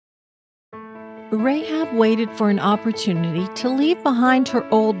Rahab waited for an opportunity to leave behind her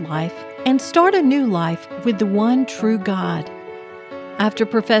old life and start a new life with the one true God. After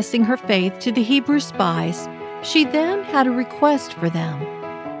professing her faith to the Hebrew spies, she then had a request for them.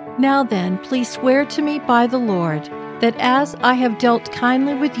 "Now then, please swear to me by the Lord, that as I have dealt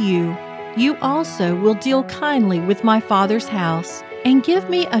kindly with you, you also will deal kindly with my father's house, and give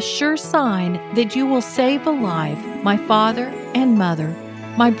me a sure sign that you will save alive my father and mother,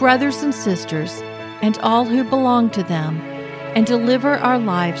 my brothers and sisters, and all who belong to them, and deliver our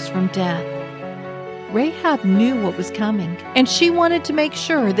lives from death." Rahab knew what was coming, and she wanted to make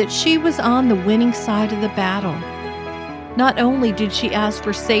sure that she was on the winning side of the battle. Not only did she ask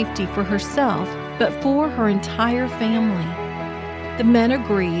for safety for herself, but for her entire family. The men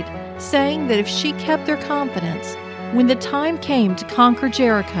agreed, saying that if she kept their confidence, when the time came to conquer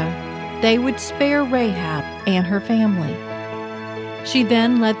Jericho, they would spare Rahab and her family. She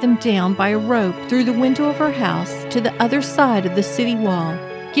then led them down by a rope through the window of her house to the other side of the city wall,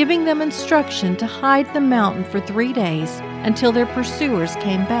 giving them instruction to hide the mountain for 3 days until their pursuers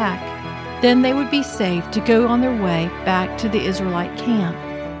came back. Then they would be safe to go on their way back to the Israelite camp.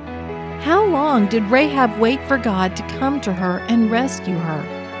 How long did Rahab wait for God to come to her and rescue her?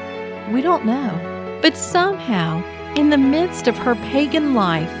 We don't know. But somehow, in the midst of her pagan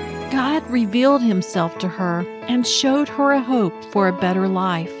life, God revealed himself to her and showed her a hope for a better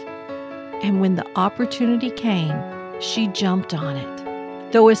life. And when the opportunity came, she jumped on it.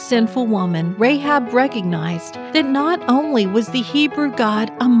 Though a sinful woman, Rahab recognized that not only was the Hebrew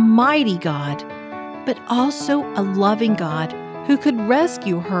God a mighty God, but also a loving God who could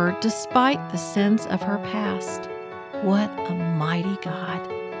rescue her despite the sins of her past. What a mighty God.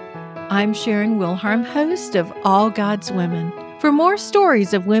 I'm Sharon Wilharm, host of All God's Women. For more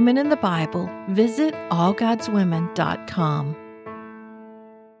stories of women in the Bible, visit allgodswomen.com.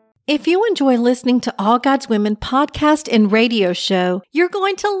 If you enjoy listening to All God's Women podcast and radio show, you're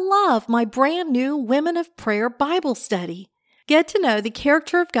going to love my brand new Women of Prayer Bible study. Get to know the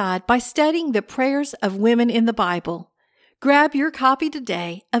character of God by studying the prayers of women in the Bible. Grab your copy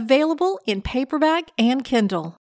today, available in paperback and Kindle.